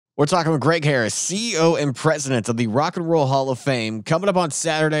We're talking with Greg Harris, CEO and president of the Rock and Roll Hall of Fame. Coming up on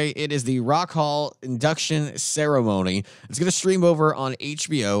Saturday, it is the Rock Hall induction ceremony. It's going to stream over on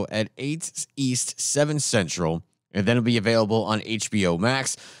HBO at 8 East, 7 Central, and then it'll be available on HBO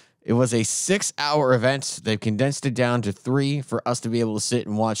Max. It was a 6-hour event. They've condensed it down to 3 for us to be able to sit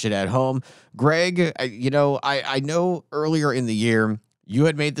and watch it at home. Greg, I know earlier in the year you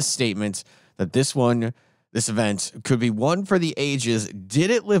had made the statement that this event could be one for the ages. Did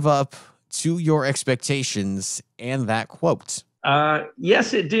it live up to your expectations and that quote?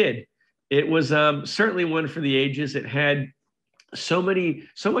 Yes, it did. It was certainly one for the ages. It had so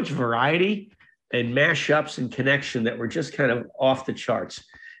much variety and mashups and connection that were just kind of off the charts.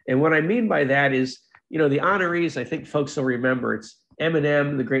 And what I mean by that is, the honorees, I think folks will remember, it's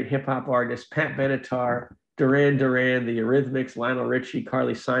Eminem, the great hip hop artist, Pat Benatar, Duran Duran, the Eurythmics, Lionel Richie,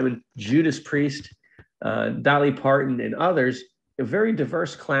 Carly Simon, Judas Priest, Dolly Parton, and others. A very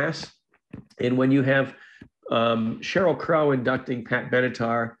diverse class. And when you have Sheryl Crow inducting Pat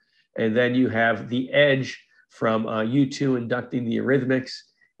Benatar, and then you have The Edge from U2 inducting the Eurythmics,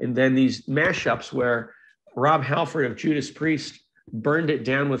 and then these mashups where Rob Halford of Judas Priest burned it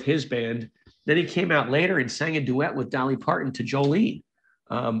down with his band. Then he came out later and sang a duet with Dolly Parton to Jolene.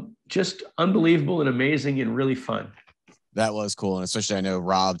 Just unbelievable and amazing and really fun. That was cool. And especially I know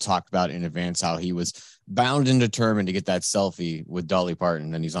Rob talked about in advance how he was bound and determined to get that selfie with Dolly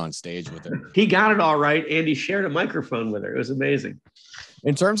Parton, and he's on stage with her. He got it all right, and he shared a microphone with her. It was amazing.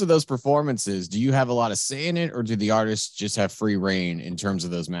 In terms of those performances, do you have a lot of say in it, or do the artists just have free reign in terms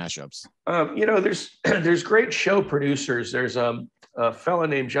of those mashups? There's great show producers. There's a fellow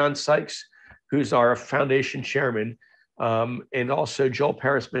named John Sykes, who's our foundation chairman, and also Joel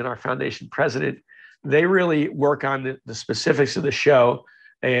Perisman, our foundation president. They really work on the specifics of the show,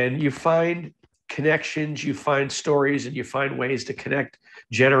 and you find connections, you find stories, and you find ways to connect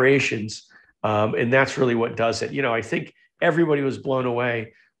generations. And that's really what does it. I think everybody was blown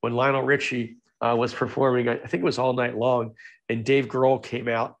away when Lionel Richie was performing. I think it was All Night Long, and Dave Grohl came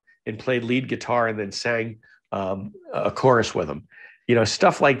out and played lead guitar and then sang a chorus with him.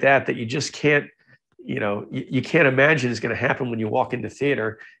 Stuff like that you just can't, you can't imagine is going to happen when you walk into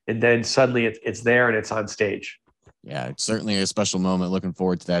theater, and then suddenly it's there and it's on stage. Yeah, it's certainly a special moment. Looking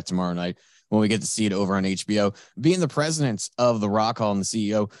forward to that tomorrow night when we get to see it over on HBO. Being the president of the Rock Hall and the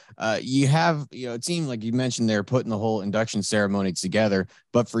CEO, you have, a team, like you mentioned, they're putting the whole induction ceremony together.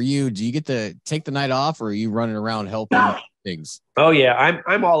 But for you, do you get to take the night off, or are you running around helping things? Oh yeah,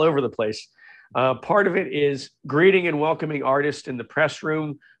 I'm all over the place. Part of it is greeting and welcoming artists in the press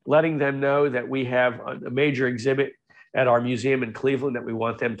room, letting them know that we have a major exhibit at our museum in Cleveland that we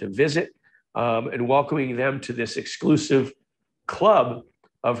want them to visit, and welcoming them to this exclusive club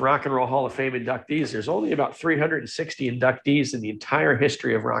of Rock and Roll Hall of Fame inductees. There's only about 360 inductees in the entire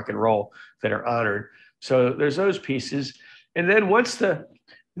history of rock and roll that are honored. So there's those pieces. And then once the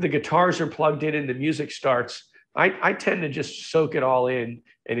guitars are plugged in and the music starts, I tend to just soak it all in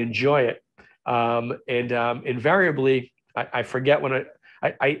and enjoy it. Invariably, I forget when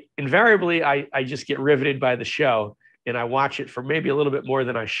I just get riveted by the show, and I watch it for maybe a little bit more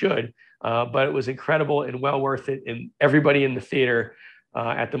than I should. But it was incredible and well worth it. And everybody in the theater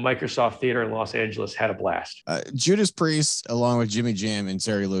at the Microsoft Theater in Los Angeles had a blast. Judas Priest, along with Jimmy Jam and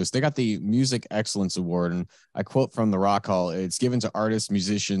Terry Lewis, they got the Music Excellence Award. And I quote from the Rock Hall: "It's given to artists,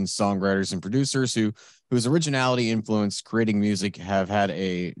 musicians, songwriters, and producers whose originality, influence, creating music have had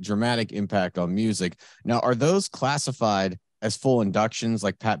a dramatic impact on music." Now, are those classified as full inductions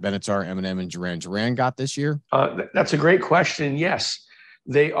like Pat Benatar, Eminem, and Duran Duran got this year? That's a great question. Yes,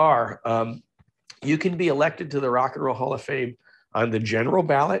 they are. You can be elected to the Rock and Roll Hall of Fame on the general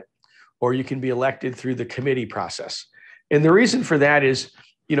ballot, or you can be elected through the committee process. And the reason for that is,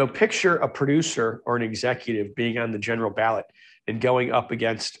 picture a producer or an executive being on the general ballot and going up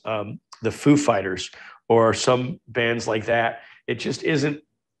against the Foo Fighters or some bands like that. It just isn't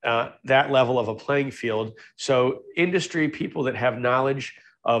that level of a playing field. So industry people that have knowledge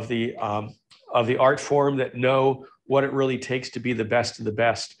of the art form, that know what it really takes to be the best of the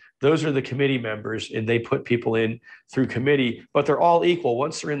best, those are the committee members, and they put people in through committee, but they're all equal.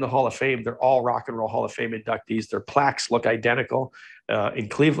 Once they're in the Hall of Fame, they're all Rock and Roll Hall of Fame inductees. Their plaques look identical in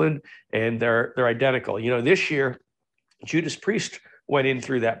Cleveland, and they're identical. This year, Judas Priest went in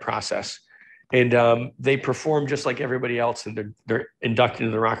through that process, and they performed just like everybody else, and they're inducted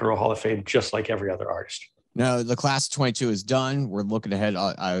into the Rock and Roll Hall of Fame just like every other artist. Now, the class of 22 is done. We're looking ahead,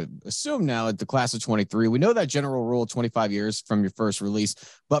 I assume, now at the class of 23. We know that general rule, 25 years from your first release.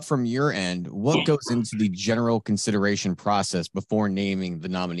 But from your end, what goes into the general consideration process before naming the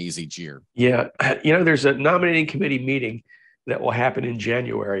nominees each year? Yeah, there's a nominating committee meeting that will happen in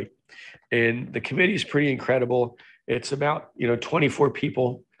January. And the committee is pretty incredible. It's about 24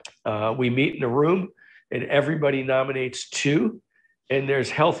 people. We meet in a room, and everybody nominates two. And there's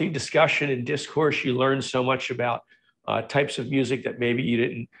healthy discussion and discourse. You learn so much about types of music that maybe you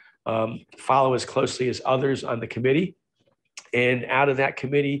didn't follow as closely as others on the committee. And out of that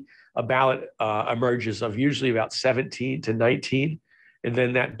committee, a ballot emerges of usually about 17 to 19. And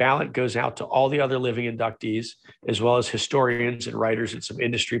then that ballot goes out to all the other living inductees, as well as historians and writers and some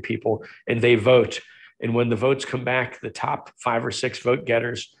industry people, and they vote. And when the votes come back, the top 5 or 6 vote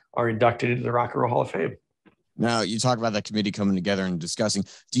getters are inducted into the Rock and Roll Hall of Fame. Now, you talk about that committee coming together and discussing.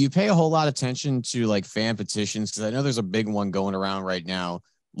 Do you pay a whole lot of attention to like fan petitions? Because I know there's a big one going around right now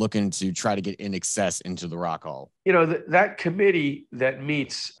looking to try to get in access into the Rock Hall. That committee that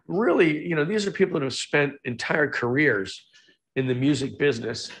meets really, these are people that have spent entire careers in the music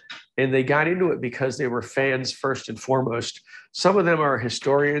business, and they got into it because they were fans first and foremost. Some of them are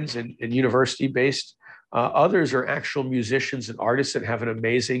historians and university based. Others are actual musicians and artists that have an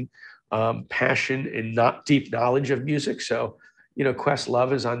amazing passion and not deep knowledge of music. So,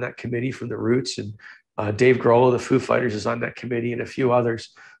 Questlove is on that committee from the Roots, and Dave Grohl of the Foo Fighters is on that committee, and a few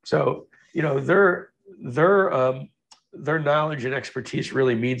others. So, their knowledge and expertise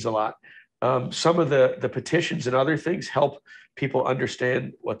really means a lot. Some of the petitions and other things help people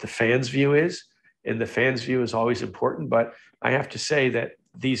understand what the fans' view is, and the fans' view is always important. But I have to say that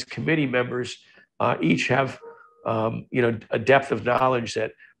these committee members each have, a depth of knowledge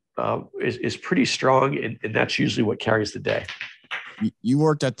that is pretty strong, and that's usually what carries the day. You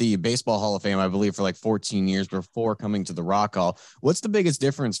worked at the Baseball Hall of Fame, I believe, for like 14 years before coming to the Rock Hall. What's the biggest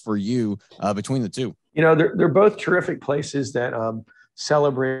difference for you between the two? They're both terrific places that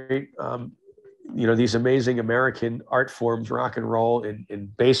celebrate, these amazing American art forms, rock and roll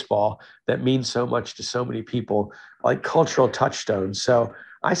and baseball, that mean so much to so many people, like cultural touchstones. So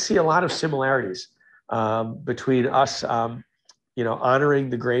I see a lot of similarities between us, honoring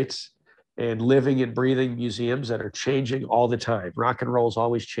the greats and living and breathing museums that are changing all the time. Rock and roll is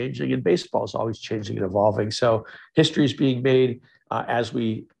always changing, and baseball is always changing and evolving. So history is being made as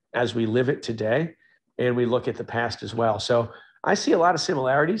we live it today, and we look at the past as well. So I see a lot of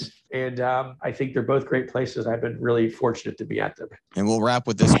similarities, and I think they're both great places. I've been really fortunate to be at them. And we'll wrap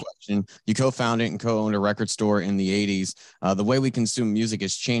with this question. You co-founded and co-owned a record store in the 80s. The way we consume music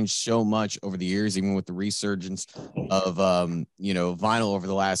has changed so much over the years, even with the resurgence of, vinyl over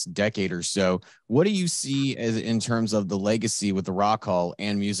the last decade or so. What do you see as in terms of the legacy with the Rock Hall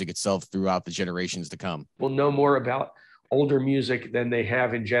and music itself throughout the generations to come? We'll know more about older music than they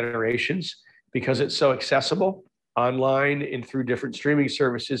have in generations because it's so accessible online and through different streaming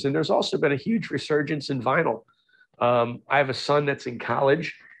services. And there's also been a huge resurgence in vinyl. I have a son that's in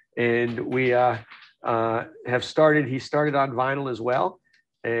college, and we he started on vinyl as well.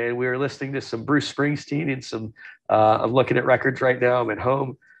 And we were listening to some Bruce Springsteen and some, I'm looking at records right now, I'm at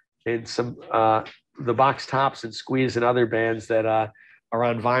home, and some, the Box Tops and Squeeze and other bands that are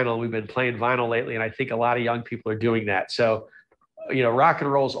on vinyl. We've been playing vinyl lately, and I think a lot of young people are doing that. So, rock and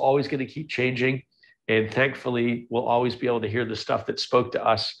roll is always going to keep changing. And thankfully, we'll always be able to hear the stuff that spoke to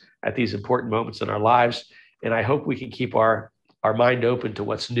us at these important moments in our lives. And I hope we can keep our mind open to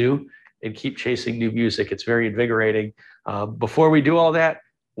what's new and keep chasing new music. It's very invigorating. Before we do all that,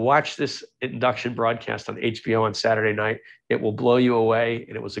 watch this induction broadcast on HBO on Saturday night. It will blow you away,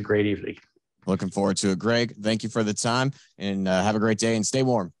 and it was a great evening. Looking forward to it, Greg. Thank you for the time, and have a great day, and stay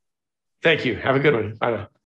warm. Thank you. Have a good one. Bye now.